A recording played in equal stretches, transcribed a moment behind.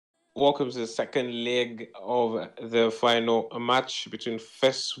Welcome to the second leg of the final match between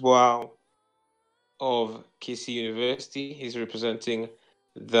Feswall of Kisii University. He's representing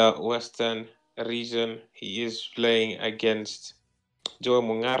the Western region. He is playing against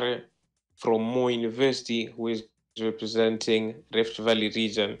Mong'are from MOI University, who is representing Rift Valley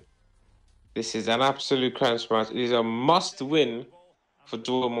region. This is an absolute crunch match. It is a must-win for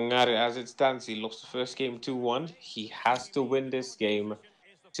Mong'are. As it stands, he lost the first game 2-1. He has to win this game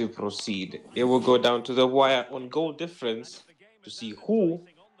to proceed. It will go down to the wire on goal difference to see who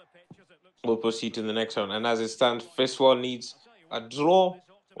will proceed to the next round. And as it stands, Feswall needs a draw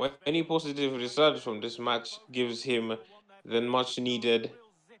or any positive result from this match gives him the much needed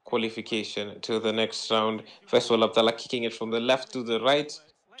qualification to the next round. Feswall Abdalla kicking it from the left to the right.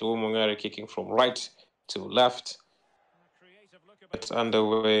 Mong'are kicking from right to left. It's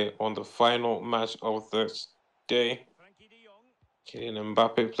underway on the final match of this day. Kylian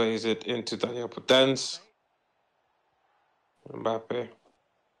Mbappe plays it into Daniel Potence. Mbappe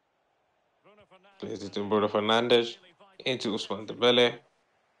plays it to Bruno Fernandes. Into Ousmane Dembele.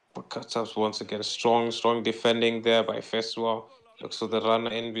 But cuts up once again. Strong defending there by Feswall. Looks for the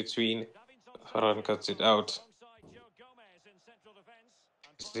runner in between. Ferran cuts it out.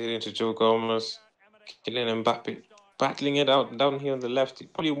 It's into Joe Gomez. Kylian Mbappe battling it out down here on the left. He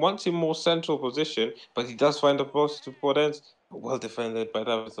probably wants him more central position, but he does find the post to Potence. Well defended by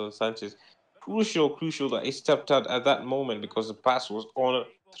Davinson Sanchez. Crucial that he stepped out at that moment because the pass was on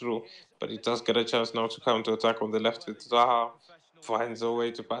through. But he does get a chance now to counter attack on the left with Zaha. Finds a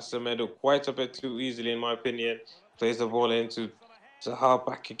way to pass the middle quite a bit too easily, in my opinion. Plays the ball into Zaha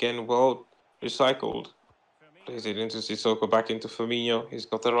back again. Well recycled. Plays it into Sissoko, back into Firmino. He's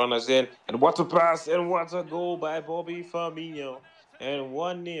got the runners in. And what a pass and what a goal by Bobby Firmino. And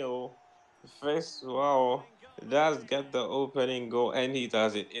 1-0. Wow. Does get the opening goal and he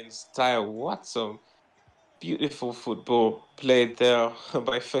does it in style. What some beautiful football played there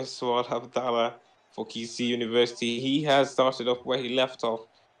by Feswall Abdalla for Kisii University. He has started off where he left off,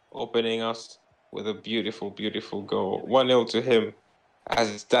 opening us with a beautiful goal. 1-0 to him. As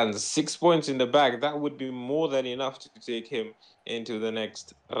it stands, 6 points in the bag. That would be more than enough to take him into the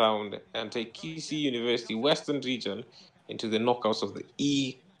next round and take Kisii University Western Region into the knockouts of the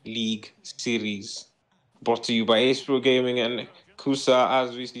e-Lig series. Brought to you by Ace Pro Gaming and KUSA.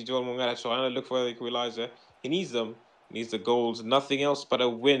 As we see Joel Mong'are trying to look for the equalizer. He needs them. He needs the goals. Nothing else but a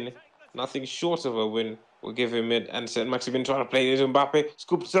win. Nothing short of a win will give him it. And Saint-Maximin trying to play it to Mbappe.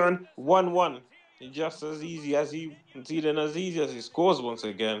 Scoop turn. 1-1. Just as easy as he scores once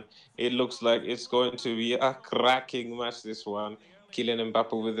again. It looks like it's going to be a cracking match, this one. Kylian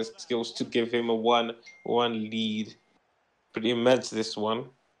Mbappe with the skills to give him a 1-1 lead. Pretty immense, this one.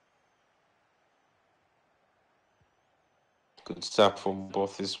 Good stuff from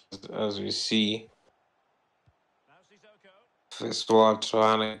both, as we see. Feswall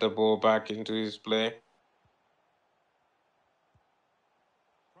trying to get the ball back into his play.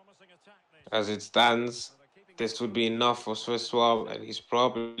 As it stands, this would be enough for Feswall, and he's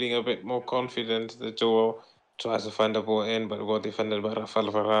probably a bit more confident. The Joel tries to find the ball in, but well defended by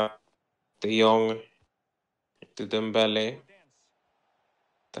Rafael Varane. De Jong to Dembele.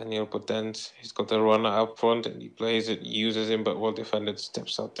 Daniel Potence, he's got the runner up front and he plays it, uses him, but well defended,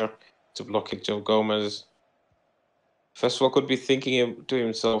 steps out there to block it. Joe Gomez. Feswall could be thinking to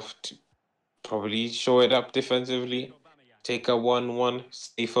himself to probably show it up defensively, take a 1-1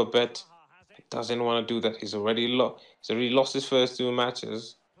 safer bet. He doesn't want to do that. He's already lost his first 2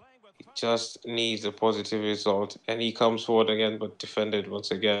 matches. He just needs a positive result, and he comes forward again, but defended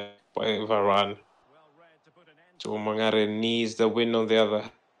once again by Varane. Joe Mong'are needs the win on the other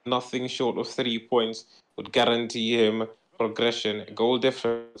hand. Nothing short of 3 points would guarantee him progression. Goal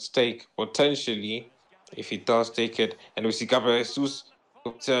difference take potentially if he does take it. And we see Gabriel Jesus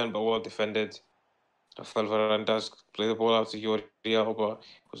turn, but well defended. Rafael Varane does play the ball out to Jordi Alba.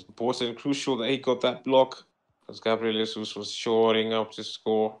 It was important and crucial that he got that block because Gabriel Jesus was shoring up to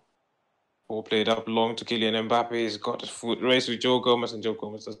score. Ball played up long to Kylian Mbappe. He's got a foot race with Joe Gomez, and Joe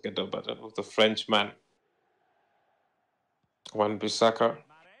Gomez does get the better of the Frenchman. Wan-Bissaka.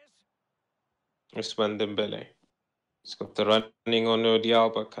 Ousmane Dembele. He's got the running on Jordi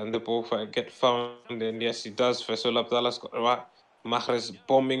Alba. Can the ball get found? And yes, he does. Feswall Abdalla's got Mahrez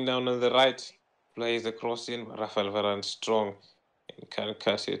bombing down on the right. Plays the cross in. Rafael Varane strong and can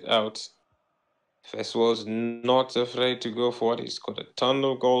cut it out. Feswall's not afraid to go for it. He's got a ton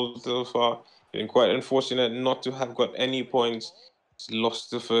of goals so far. Been quite unfortunate not to have got any points. He's lost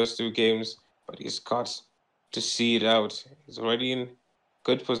the first 2 games, but he's got to see it out. He's already in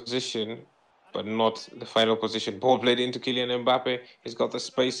good position but not the final position. Ball played into Kylian Mbappe. He's got the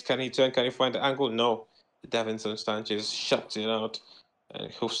space. Can he turn? Can he find the angle? No. Davinson Sanchez shuts it out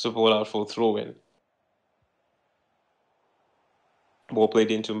and hoofs the ball out for a throw-in. Ball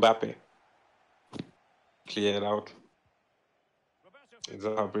played into Mbappe. Clear it out.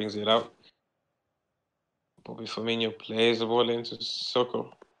 Zaha brings it out. Bobby Firmino plays the ball into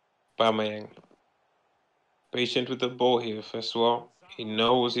Soko. Aubameyang. Patient with the ball here, Feswall. He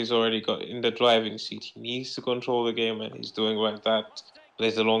knows he's already got in the driving seat. He needs to control the game, and he's doing like that.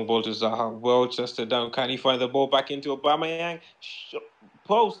 Plays the long ball to Zaha. Well chested down. Can he find the ball back into Aubameyang?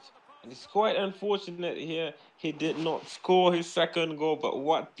 Post. And it's quite unfortunate here. He did not score his second goal, but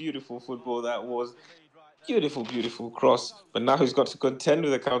what beautiful football that was. Beautiful, beautiful cross. But now he's got to contend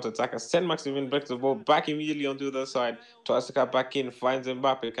with the counter-attacker. Send Maximin breaks the ball back immediately onto the other side. Tries to cut back in. Finds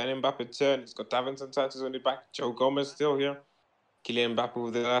Mbappe. Can Mbappe turn? He's got Davinson Sanchez on the back. Joe Gomez still here. Kylian Mbappe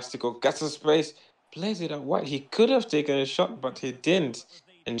with the elastico. Gets the space. Plays it out wide. He could have taken a shot, but he didn't.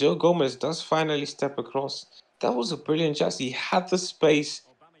 And Joe Gomez does finally step across. That was a brilliant chance. He had the space.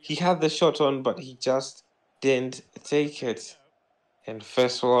 He had the shot on, but he just didn't take it. And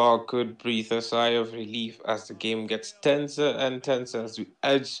Feswall could breathe a sigh of relief as the game gets tenser and tenser as we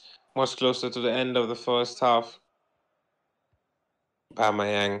edge much closer to the end of the first half.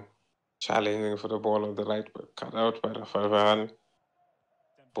 Aubameyang challenging for the ball on the right, but cut out by Rafael Varane.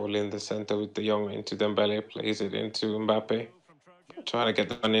 Ball in the center with De Jong into Dembele, plays it into Mbappe. Trying to get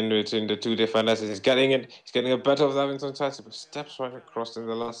the one in between the two defenders. He's getting it. He's getting a better of Davinson Sanchez, but steps right across in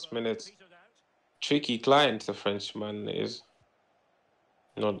the last minute. Tricky client the Frenchman is.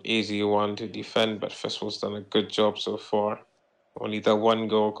 Not easy one to defend, but Feswall's done a good job so far. Only the one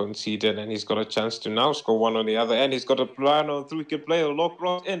goal conceded, and he's got a chance to now score one on the other end. He's got a plan on through. He can play a low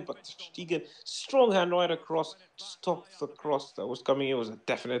cross in, but Stegen, strong hand right across to stop the cross that was coming in. It was a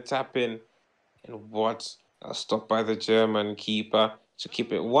definite tap in. And what a stop by the German keeper to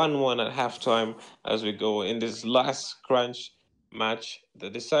keep it 1-1 at halftime as we go in this last crunch match, the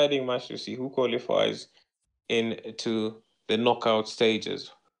deciding match to see who qualifies into the knockout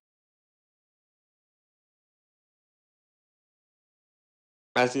stages.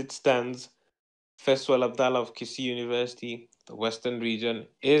 As it stands, Feswall Abdalla of Kisii University, the Western region,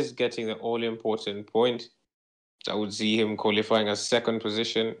 is getting the all-important point. I would see him qualifying as second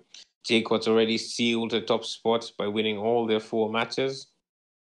position. Jacob's already sealed the top spot by winning all their 4 matches.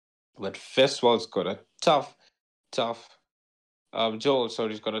 But Feswall's got a tough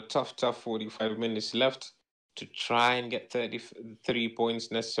he's got a tough 45 minutes left to try and get 33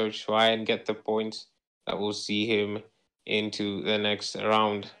 points necessary to try and get the points that will see him into the next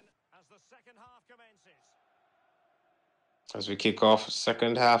round. As we kick off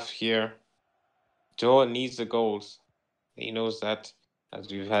second half here, Joe needs the goals. He knows that,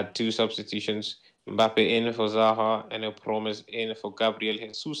 as we've had 2 substitutions. Mbappe in for Zaha and a promise in for Gabriel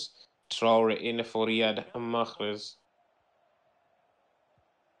Jesus. Traore in for Riyad Mahrez.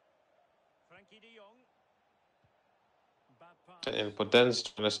 And Poten's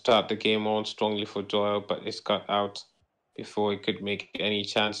trying to start the game on strongly for Joel, but it's cut out before he could make any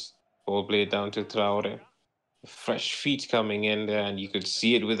chance. Ball played down to Traore. Fresh feet coming in there, and you could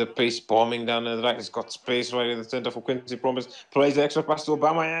see it with the pace bombing down the right. He's got space right in the center for Quincy Promise. Plays the extra pass to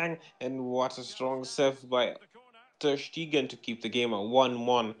Aubameyang, and what a strong save by Ter Stegen to keep the game at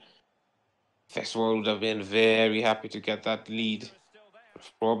 1-1. Feswall would have been very happy to get that lead.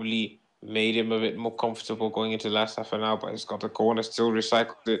 Probably made him a bit more comfortable going into the last half an hour, but he's got the corner, still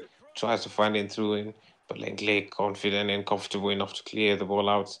recycled it, tries to find it through in, but Lenglet confident and comfortable enough to clear the ball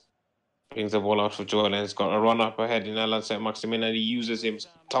out. Brings the ball out for Joel, and he's got a run up ahead in Alan Saint-Maximin, and he uses him.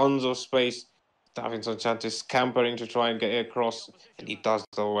 Tons of space. Davinson Sanchez scampering to try and get it across, and he does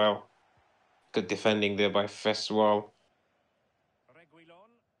so well. Good defending there by Feswall.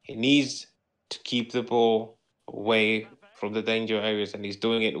 He needs to keep the ball away from the danger areas, and he's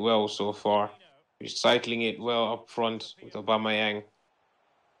doing it well so far. Recycling it well up front with Aubameyang.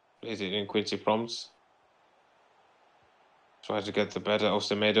 Plays it in Quincy Promes. Tries to get the better of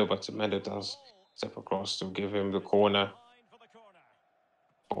Semedo, but Semedo does step across to give him the corner.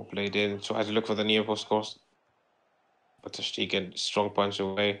 Ball played in, tries to look for the near post course. But Ter Stegen, strong punch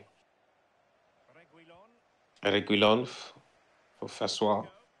away. Reguilon for Feswall.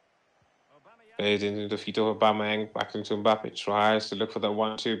 Plays into the feet of Aubameyang, back into Mbappe. Tries to look for that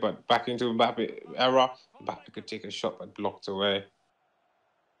 1-2, but back into Mbappe. Error. Mbappe could take a shot, but blocked away.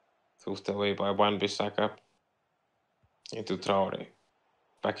 Moved away by Wan-Bissaka. Into Traore.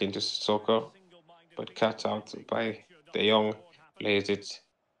 Back into Sissoko, but cut out by De Jong. Plays it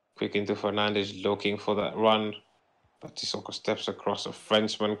quick into Fernandes, looking for that run. But Sissoko steps across, a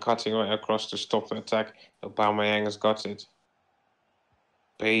Frenchman cutting right across to stop the attack. Aubameyang has got it.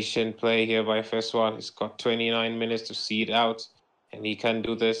 Patient play here by Feswall. He's got 29 minutes to see it out, and he can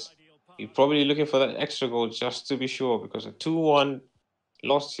do this. He's probably looking for that extra goal just to be sure, because a 2-1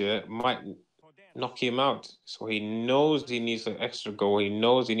 loss here might knock him out. So he knows he needs an extra goal. He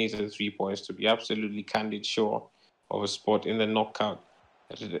knows he needs the 3 points to be absolutely candid sure of a spot in the knockout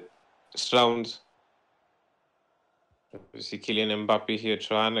round. We see Kylian Mbappe here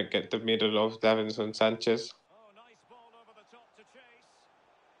trying to get the middle of Davinson Sanchez. Oh, nice ball over the top to chase.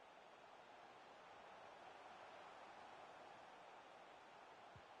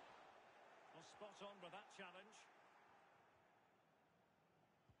 Well, spot on with that challenge.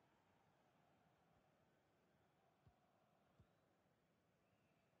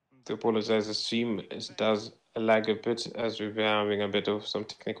 To apologize, the stream does lag a bit as we've been having a bit of some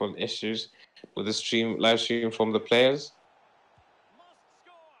technical issues with the stream, live stream from the players. Must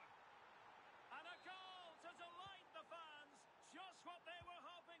score. And a goal to delight the fans. Just what they were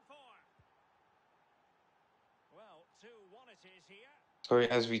hoping for. Well, 2-1 it is here. Sorry,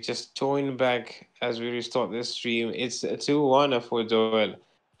 as we just join back, as we restart the stream, it's a 2-1 for Joel.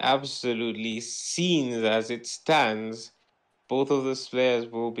 Absolutely scenes as it stands. Both of those players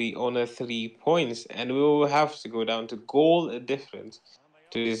will be on a 3 points, and we will have to go down to goal difference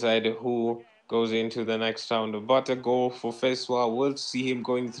to decide who goes into the next round. But a goal for Feswall, we'll see him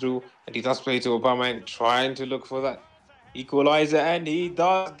going through, and he does play to Aubameyang, trying to look for that equalizer, and he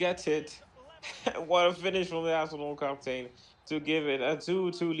does get it. What a finish from the Arsenal captain to give it a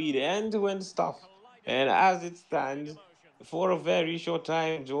 2-2 lead, end-to-end stuff. And as it stands, for a very short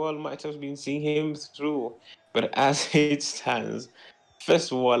time, Joel might have been seeing him through. But as it stands,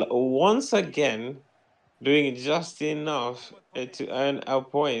 Feswall once again doing just enough to earn a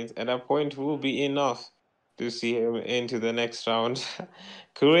point, and a point will be enough to see him into the next round.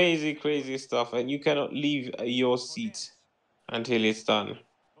 Crazy, crazy stuff, and you cannot leave your seat until it's done.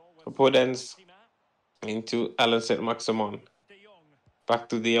 Opponents into Alan Saint-Maximin. Back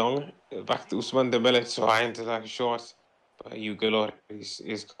to De Jong, back to Ousmane Dembele trying to like short, but Hugo Lloris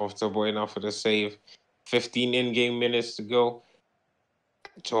is comfortable enough for the save. 15 in-game minutes to go.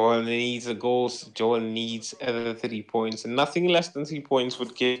 Joel needs the goals. Joel needs the 3 points. Nothing less than 3 points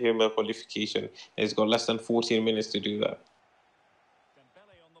would give him a qualification. He's got less than 14 minutes to do that.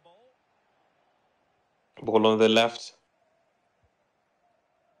 Ball on the left.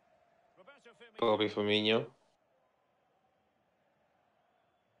 Bobby Firmino.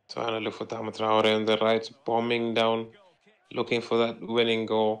 Trying to look for Dama Traore on the right. Bombing down. Looking for that winning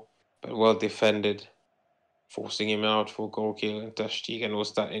goal. But well defended. Forcing him out for goal kill. And Ter Stegen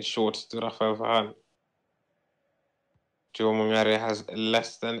was that in short to Rafael Varane. Joe Mong'are has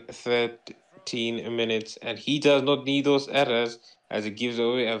less than 13 minutes, and he does not need those errors as it gives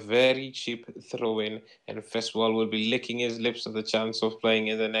away a very cheap throw-in, and Feswall will be licking his lips at the chance of playing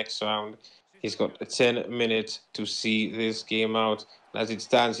in the next round. He's got 10 minutes to see this game out. As it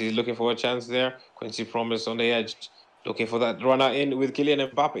stands, he's looking for a chance there. Quincy Promise on the edge, looking for that runner in with Kylian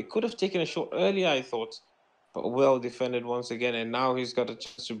Mbappe. Could have taken a shot earlier, I thought, but well defended once again, and now he's got a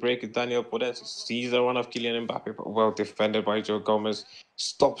chance to break it. Daniel Podence sees the run of Kylian Mbappe, but well defended by Joe Gomez,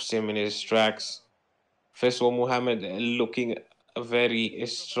 stops him in his tracks. Feswall Mohammed looking very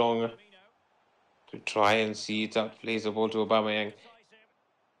strong to try and see it out, plays the ball to Aubameyang.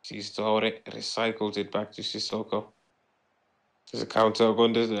 Sees Traore, recycles it back to Sissoko. There's a counter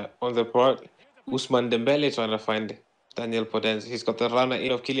on the part. Ousmane Dembele trying to find Daniel Podence. He's got the runner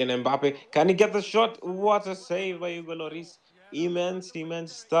in of Kylian Mbappe. Can he get the shot? What a save by Hugo Lloris. Immense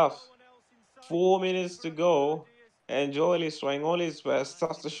stuff. 4 minutes to go. And Joel is trying all his best.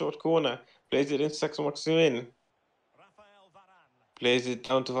 Starts the short corner. Plays it in Saint-Maximin. Plays it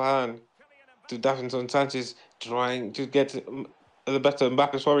down to Varane. To Davinson Sanchez. Trying to get the better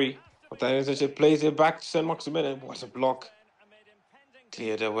Mbappe, sorry. But Davinson Sanchez plays it back to Saint-Maximin. And what a block.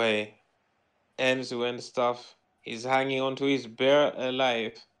 Cleared away. End-to-end stuff. He's hanging on to his bare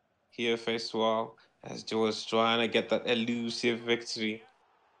alive here, Feswall, as Joel's trying to get that elusive victory.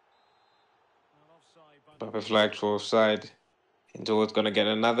 Mbappe flagged for offside. And Joel's going to get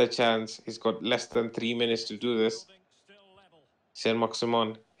another chance. He's got less than 3 minutes to do this.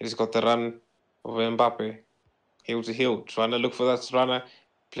 Saint-Maximin, he's got the run of Mbappe. Heel to heel, trying to look for that runner.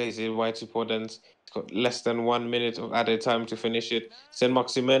 Plays it wide to Podence. He's got less than 1 minute of added time to finish it.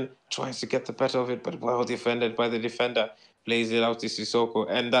 Saint-Maximin tries to get the better of it, but well defended by the defender. Plays it out to Sissoko,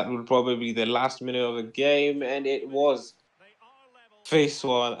 and that will probably be the last minute of the game, and it was.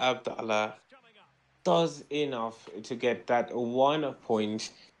 Feswall Abdalla does enough to get that 1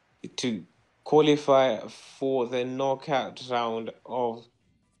 point to qualify for the knockout round of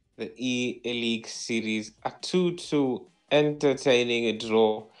the e-Lig series. A 2-2 entertaining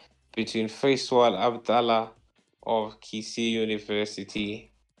draw between Feswall Abdalla of Kisii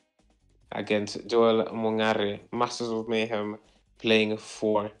University against Joel Mong'are, Masters of Mayhem, playing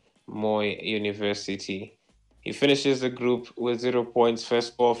for MOI University. He finishes the group with 0 points.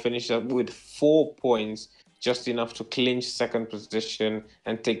 Feswall finished up with 4 points, just enough to clinch second position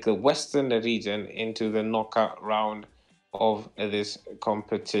and take the Western region into the knockout round of this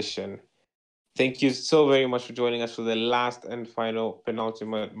competition. Thank you so very much for joining us for the last and final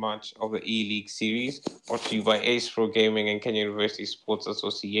penultimate match of the e-Lig series, brought to you by Ace Pro Gaming and Kenya University Sports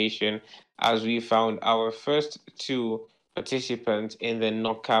Association, as we found our first 2 participants in the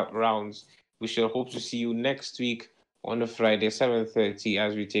knockout rounds. We shall hope to see you next week on a Friday, 7:30,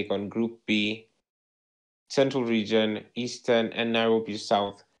 as we take on Group B, Central Region, Eastern, and Nairobi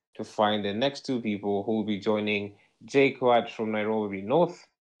South, to find the next 2 people who will be joining JQuad from Nairobi North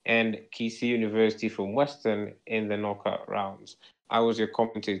and Kisii University from Western in the knockout rounds. I was your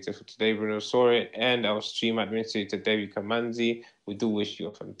commentator for today, Bruno Sore, and our stream administrator, Debbie Kamanzi. We do wish you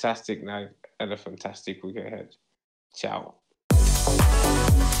a fantastic night and a fantastic week ahead. Ciao.